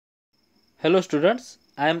Hello students,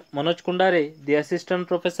 I am Manoj Kundare, the Assistant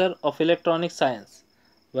Professor of Electronic Science.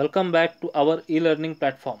 Welcome back to our e-learning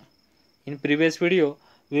platform. In previous video,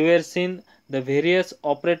 we were seeing the various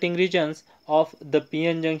operating regions of the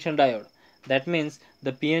PN junction diode. That means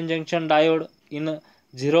the PN junction diode in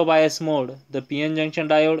zero bias mode, the PN junction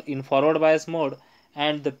diode in forward bias mode,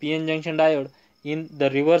 and the PN junction diode in the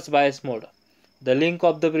reverse bias mode. The link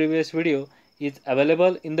of the previous video is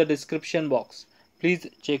available in the description box. Please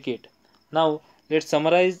check it. Now let's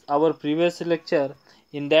summarize our previous lecture.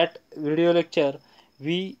 In that video lecture,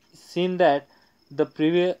 we seen that the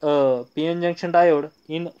previous PN junction diode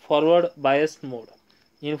in forward bias mode.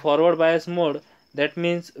 In forward bias mode, that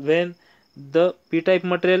means when the p-type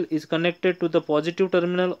material is connected to the positive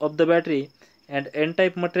terminal of the battery and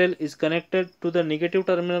n-type material is connected to the negative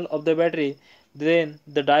terminal of the battery, then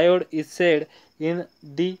the diode is set in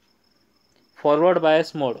the forward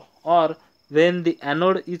bias mode. Or when the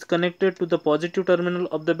anode is connected to the positive terminal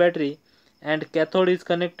of the battery and cathode is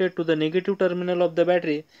connected to the negative terminal of the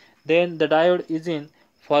battery, then the diode is in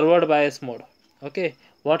forward bias mode. Okay,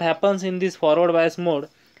 what happens in this forward bias mode?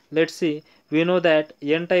 Let's see. We know that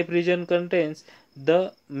n-type region contains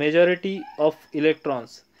the majority of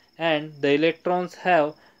electrons and the electrons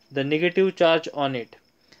have the negative charge on it.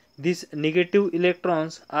 These negative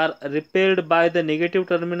electrons are repelled by the negative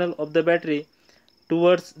terminal of the battery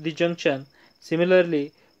towards the junction.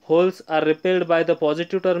 Similarly, holes are repelled by the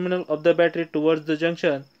positive terminal of the battery towards the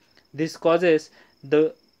junction. This causes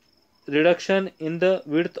the reduction in the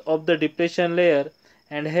width of the depletion layer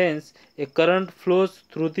and hence a current flows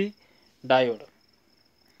through the diode.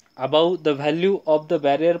 Above the value of the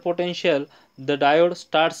barrier potential, the diode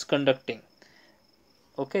starts conducting.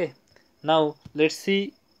 Okay, now let's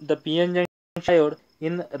see the PN junction diode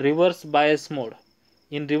in reverse bias mode.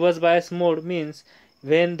 In reverse bias mode means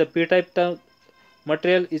when the p-type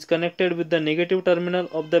material is connected with the negative terminal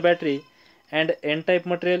of the battery and n-type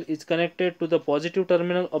material is connected to the positive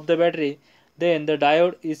terminal of the battery, then the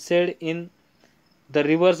diode is set in the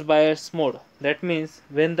reverse bias mode. That means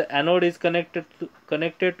when the anode is connected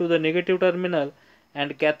to the negative terminal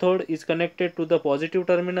and cathode is connected to the positive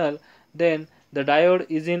terminal, then the diode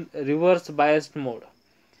is in reverse biased mode.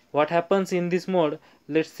 What happens in this mode?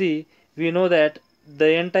 Let's see. We know that the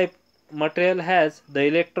n-type material has the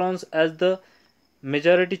electrons as the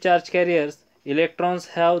majority charge carriers. Electrons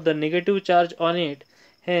have the negative charge on it.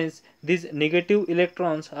 Hence, these negative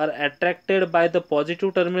electrons are attracted by the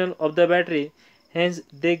positive terminal of the battery. Hence,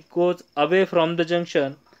 they goes away from the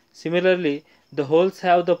junction. Similarly, the holes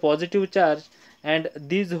have the positive charge and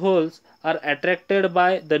these holes are attracted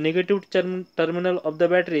by the negative terminal of the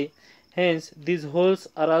battery. Hence, these holes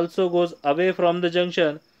are also goes away from the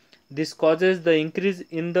junction. This causes the increase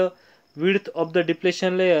in the width of the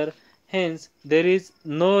depletion layer. Hence, there is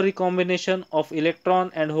no recombination of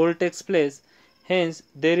electron and hole takes place. Hence,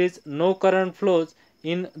 there is no current flows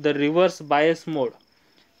in the reverse bias mode.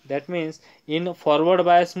 That means in forward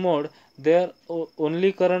bias mode, there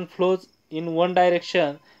only current flows in one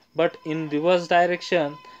direction, but in reverse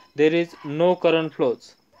direction, there is no current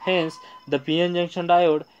flows. Hence, the PN junction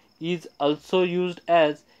diode is also used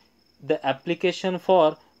as the application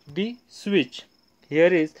for the switch.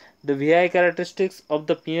 Here is the VI characteristics of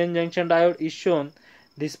the PN junction diode is shown.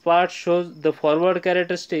 This part shows the forward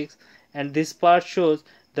characteristics and this part shows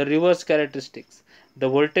the reverse characteristics. The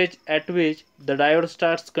voltage at which the diode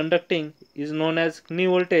starts conducting is known as knee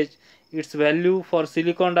voltage. Its value for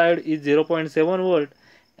silicon diode is 0.7 volt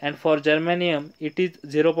and for germanium it is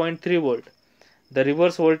 0.3 volt. The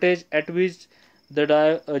reverse voltage at which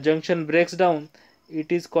the junction breaks down,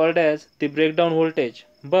 it is called as the breakdown voltage.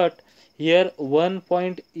 But here one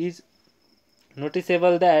point is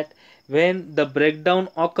noticeable, that when the breakdown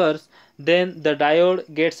occurs, then the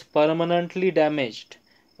diode gets permanently damaged.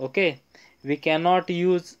 Okay, we cannot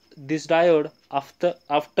use this diode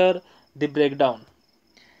after the breakdown.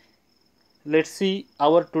 Let's see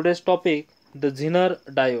our today's topic, the Zener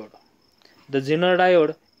diode. The Zener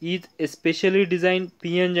diode is a specially designed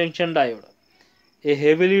PN junction diode, a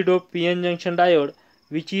heavily doped PN junction diode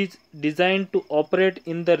which is designed to operate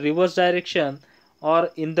in the reverse direction or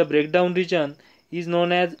in the breakdown region is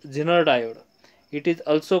known as Zener diode. It is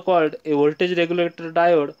also called a voltage regulator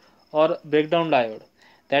diode or breakdown diode.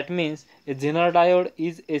 That means a Zener diode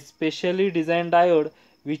is a specially designed diode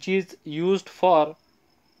which is used for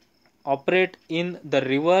operate in the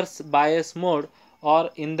reverse bias mode or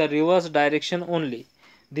in the reverse direction only.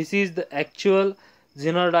 This is the actual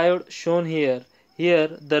Zener diode shown here. Here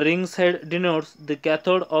the ring side denotes the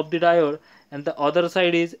cathode of the diode and the other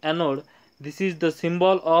side is anode. This is the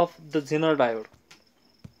symbol of the Zener diode.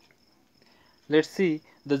 Let's see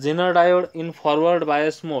the Zener diode in forward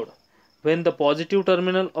bias mode. When the positive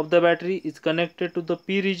terminal of the battery is connected to the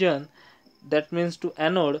P region, that means to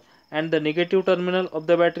anode, and the negative terminal of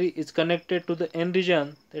the battery is connected to the N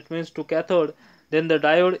region, that means to cathode, then the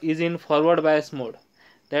diode is in forward bias mode.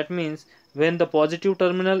 That means when the positive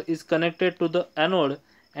terminal is connected to the anode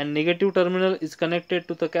and negative terminal is connected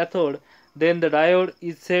to the cathode, then the diode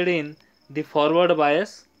is set in the forward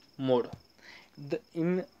bias mode.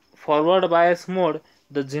 In forward bias mode,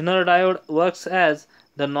 the Zener diode works as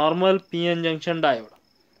the normal PN junction diode.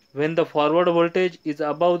 When the forward voltage is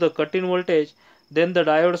above the cut-in voltage, then the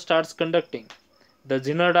diode starts conducting. The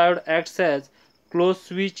Zener diode acts as closed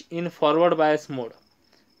switch in forward bias mode.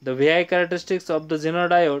 The VI characteristics of the Zener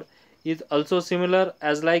diode is also similar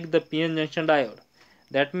as like the PN junction diode.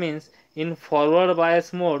 That means in forward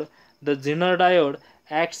bias mode, the Zener diode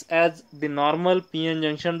acts as the normal PN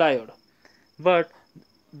junction diode. But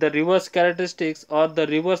the reverse characteristics or the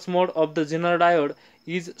reverse mode of the Zener diode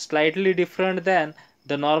is slightly different than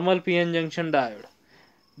the normal PN junction diode.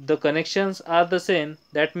 The connections are the same.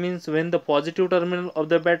 That means when the positive terminal of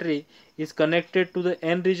the battery is connected to the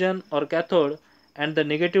N region or cathode and the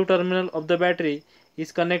negative terminal of the battery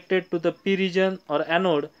is connected to the P region or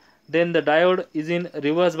anode, then the diode is in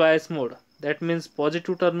reverse bias mode. That means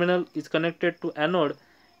positive terminal is connected to anode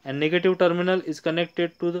and negative terminal is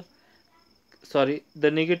connected to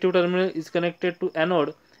the negative terminal is connected to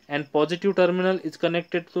anode and positive terminal is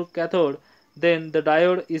connected to cathode, then the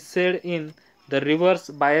diode is set in the reverse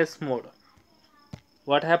bias mode.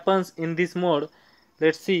 What happens in this mode?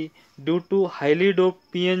 Let's see. Due to highly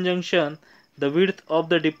doped PN junction, the width of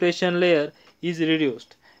the depletion layer is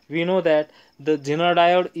reduced. We know that the Zener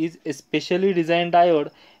diode is a specially designed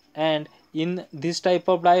diode, and in this type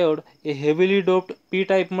of diode, a heavily doped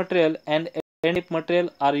P-type material and N-type material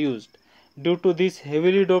are used. Due to these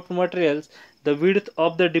heavily doped materials, the width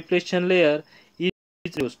of the depletion layer is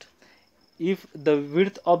reduced. If the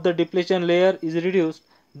width of the depletion layer is reduced,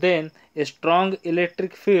 then a strong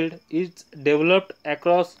electric field is developed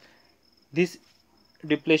across this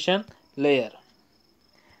depletion layer.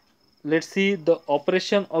 Let's see the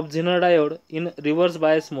operation of Zener diode in reverse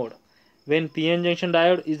bias mode. When PN junction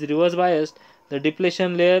diode is reverse biased, the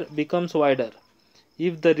depletion layer becomes wider.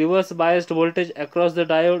 If the reverse biased voltage across the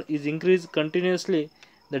diode is increased continuously,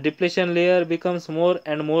 the depletion layer becomes more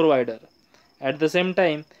and more wider. At the same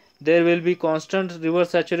time, there will be constant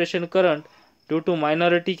reverse saturation current due to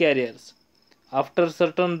minority carriers. After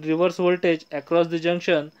certain reverse voltage across the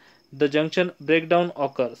junction breakdown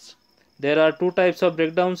occurs. There are two types of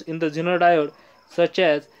breakdowns in the Zener diode, such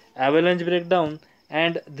as avalanche breakdown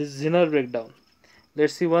and the Zener breakdown.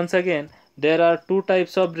 Let's see once again. There are two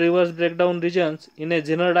types of reverse breakdown regions in a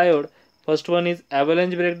Zener diode. First one is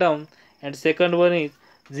avalanche breakdown and second one is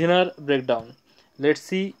Zener breakdown. Let's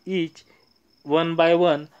see each one by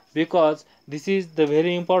one, because this is the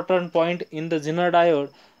very important point in the Zener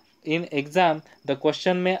diode. In exam, the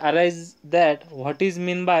question may arise that what is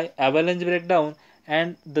meant by avalanche breakdown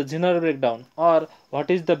and the Zener breakdown, or what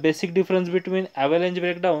is the basic difference between avalanche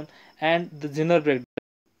breakdown and the Zener breakdown.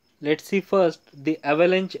 Let's see first the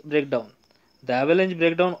avalanche breakdown. The avalanche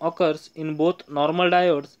breakdown occurs in both normal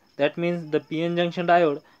diodes, that means the PN junction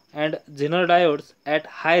diode, and Zener diodes at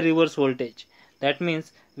high reverse voltage. That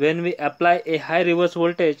means when we apply a high reverse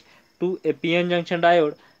voltage to a PN junction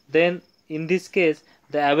diode, then in this case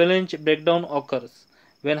the avalanche breakdown occurs.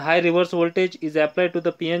 When high reverse voltage is applied to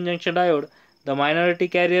the PN junction diode, the minority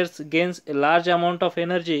carriers gains a large amount of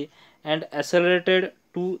energy and accelerated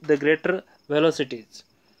to the greater velocities.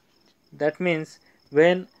 That means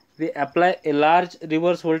when we apply a large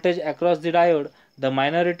reverse voltage across the diode, the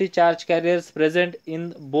minority charge carriers present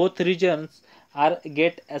in both regions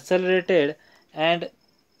get accelerated, and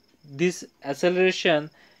this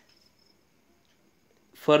acceleration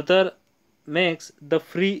further makes the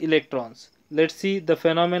free electrons. Let's see the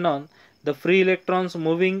phenomenon. The free electrons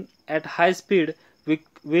moving at high speed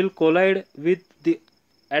will collide with the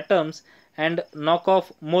atoms and knock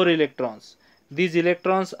off more electrons. These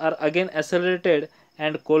electrons are again accelerated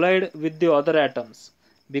and collide with the other atoms.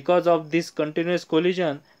 Because of this continuous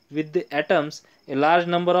collision with the atoms, a large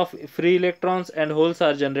number of free electrons and holes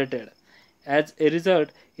are generated. As a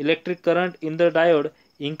result, electric current in the diode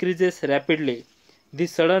increases rapidly.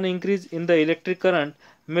 This sudden increase in the electric current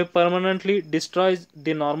may permanently destroy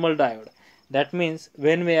the normal diode. That means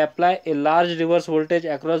when we apply a large reverse voltage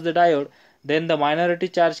across the diode, then the minority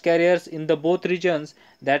charge carriers in the both regions,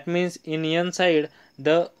 that means in N side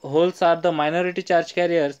the holes are the minority charge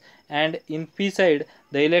carriers and in P side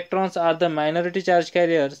the electrons are the minority charge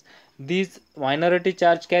carriers. These minority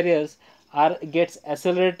charge carriers are gets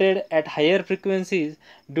accelerated at higher frequencies.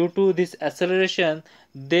 Due to this acceleration,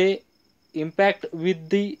 they impact with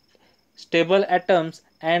the stable atoms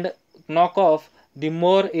and knock off the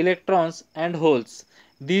more electrons and holes.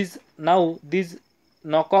 These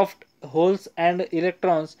knockoff holes and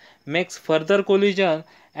electrons makes further collision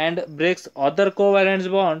and breaks other covalent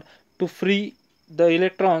bond to free the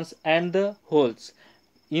electrons and the holes.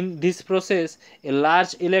 In this process, a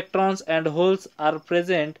large electrons and holes are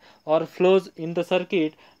present or flows in the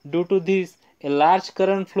circuit. Due to this, a large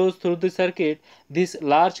current flows through the circuit. This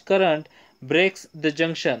large current breaks the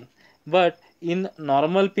junction. But in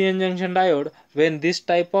normal PN junction diode, when this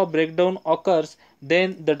type of breakdown occurs,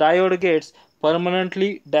 then the diode gets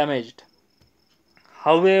permanently damaged.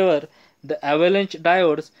 However, the avalanche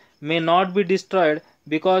diodes may not be destroyed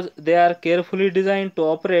because they are carefully designed to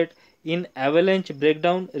operate in avalanche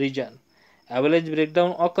breakdown region. Avalanche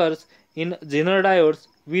breakdown occurs in Zener diodes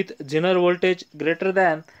with Zener voltage greater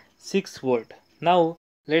than 6 volt. Now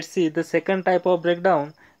let's see the second type of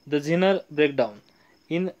breakdown, the Zener breakdown.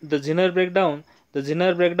 In the Zener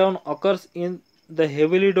breakdown occurs in the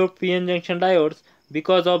heavily doped PN junction diodes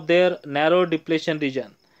because of their narrow depletion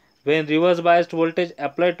region. When reverse biased voltage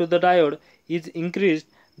applied to the diode is increased,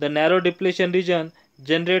 the narrow depletion region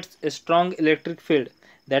generates a strong electric field.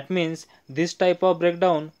 That means this type of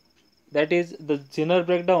breakdown, that is the Zener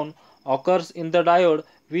breakdown, occurs in the diode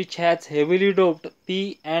which has heavily doped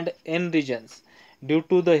P and N regions. Due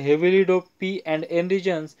to the heavily doped P and N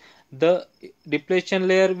regions, the depletion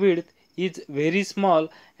layer width is very small,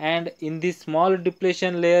 and in this small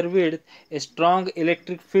depletion layer width, a strong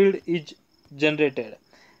electric field is generated.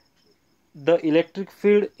 The electric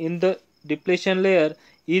field in the depletion layer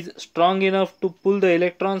is strong enough to pull the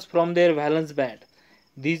electrons from their valence band.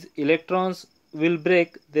 These electrons will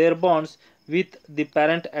break their bonds with the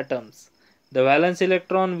parent atoms. The valence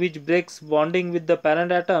electron which breaks bonding with the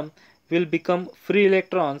parent atom will become free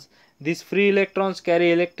electrons. These free electrons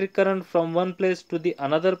carry electric current from one place to the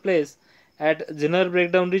another place. At Zener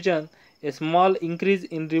breakdown region, a small increase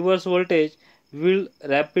in reverse voltage will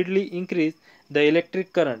rapidly increase the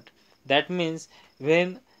electric current. That means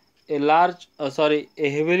when a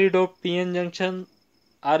heavily doped PN junction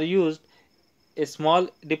are used, a small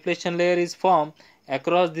depletion layer is formed.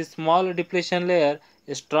 Across this small depletion layer,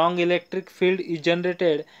 a strong electric field is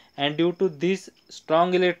generated, and due to this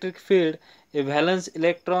strong electric field, a valence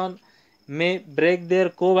electron may break their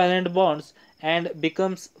covalent bonds and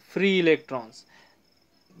becomes free electrons.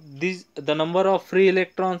 The number of free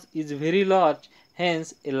electrons is very large,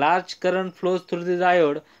 hence a large current flows through the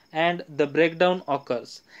diode and the breakdown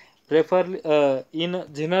occurs. In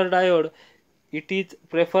Zener diode, it is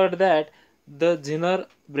preferred that the Zener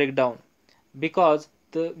breakdown, because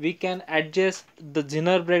we can adjust the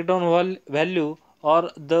Zener breakdown value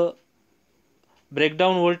or the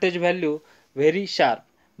breakdown voltage value very sharp.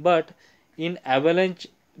 But in avalanche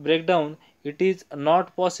breakdown, it is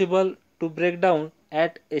not possible to break down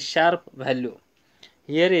at a sharp value.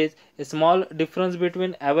 Here is a small difference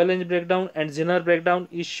between avalanche breakdown and Zener breakdown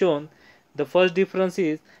is shown. The first difference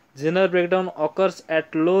is Zener breakdown occurs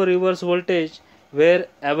at low reverse voltage, where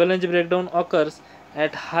avalanche breakdown occurs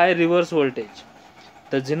at high reverse voltage.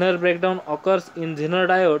 The Zener breakdown occurs in Zener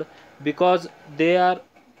diode because they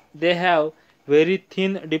have very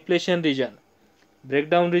thin depletion region.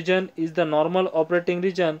 Breakdown region is the normal operating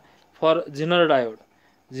region for Zener diode.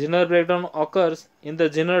 Zener breakdown occurs in the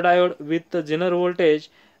Zener diode with the Zener voltage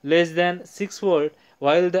less than 6 volt,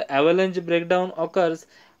 while the avalanche breakdown occurs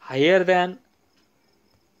higher than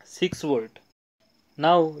 6 volt.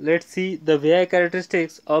 Now let's see the VI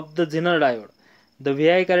characteristics of the Zener diode. The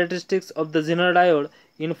VI characteristics of the Zener diode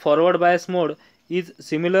in forward bias mode is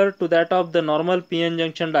similar to that of the normal PN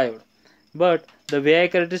junction diode, but the VI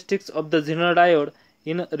characteristics of the Zener diode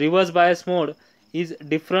in reverse bias mode is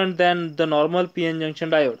different than the normal PN junction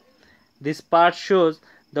diode. This part shows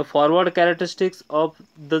the forward characteristics of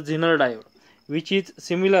the Zener diode, which is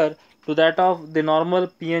similar to that of the normal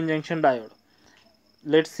PN junction diode.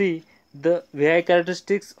 Let's see the VI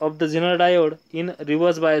characteristics of the Zener diode in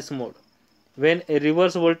reverse bias mode. When a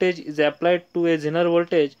reverse voltage is applied to a Zener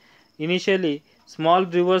voltage, initially small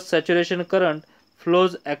reverse saturation current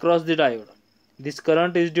flows across the diode. This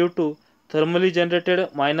current is due to thermally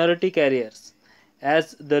generated minority carriers.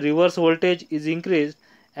 As the reverse voltage is increased,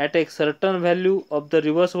 at a certain value of the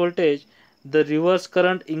reverse voltage, the reverse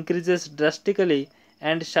current increases drastically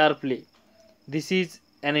and sharply. This is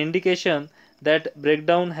an indication that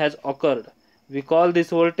breakdown has occurred. We call this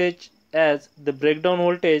voltage as the breakdown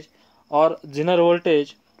voltage or Zener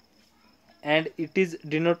voltage, and it is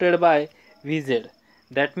denoted by Vz.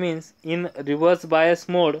 That means in reverse bias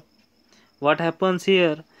mode, what happens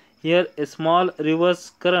here? Here a small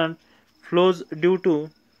reverse current flows due to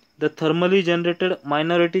the thermally generated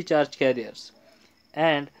minority charge carriers,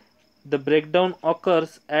 and the breakdown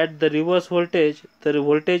occurs at the reverse voltage. The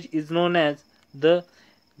voltage is known as the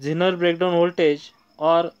Zener breakdown voltage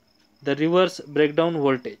or the reverse breakdown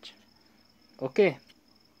voltage. Okay.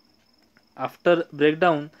 After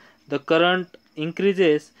breakdown, the current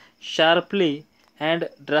increases sharply and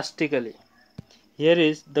drastically. Here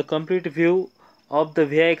is the complete view of the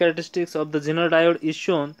VI characteristics of the Zener diode is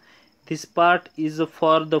shown. This part is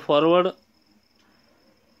for the forward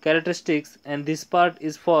characteristics and this part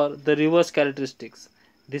is for the reverse characteristics.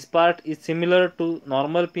 This part is similar to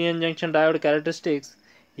normal PN junction diode characteristics.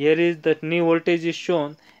 Here is the knee voltage is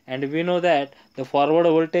shown, and we know that the forward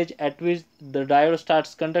voltage at which the diode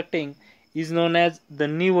starts conducting is known as the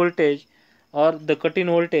knee voltage or the cut-in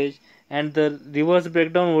voltage, and the reverse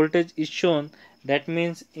breakdown voltage is shown. That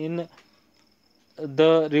means in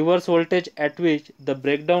the reverse voltage at which the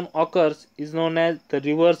breakdown occurs is known as the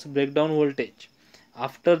reverse breakdown voltage.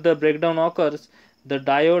 After the breakdown occurs, the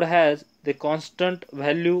diode has the constant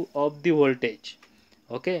value of the voltage.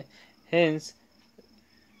 Okay, hence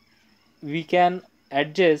we can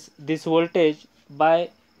adjust this voltage by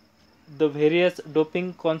the various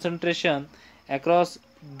doping concentration across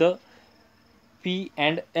the P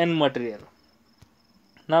and N material.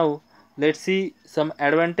 Now let's see some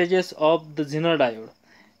advantages of the Zener diode.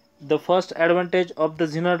 The first advantage of the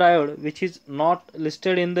Zener diode, which is not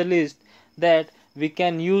listed in the list, that we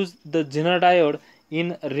can use the Zener diode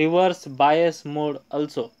in reverse bias mode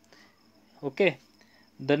also. Okay.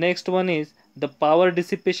 The next one is the power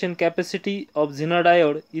dissipation capacity of Zener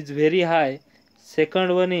diode is very high.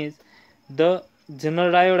 Second one is the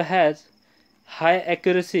Zener diode has high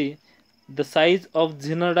accuracy. The size of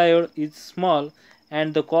Zener diode is small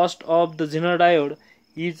and the cost of the Zener diode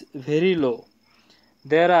is very low.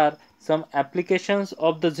 There are some applications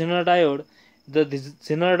of the Zener diode. The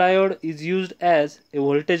Zener diode is used as a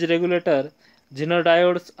voltage regulator. Zener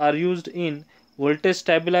diodes are used in voltage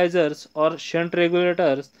stabilizers or shunt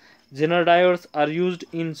regulators. Zener diodes are used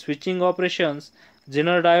in switching operations.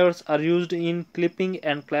 Zener diodes are used in clipping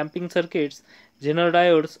and clamping circuits. Zener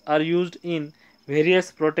diodes are used in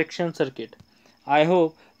various protection circuit. I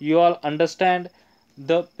hope you all understand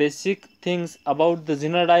the basic things about the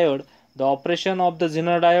Zener diode, the operation of the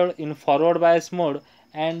Zener diode in forward bias mode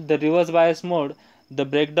and the reverse bias mode, the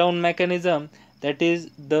breakdown mechanism, that is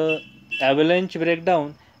the avalanche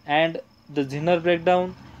breakdown and the Zener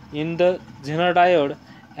breakdown in the Zener diode,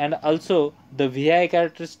 and also the VI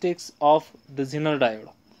characteristics of the Zener diode.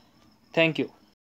 Thank you.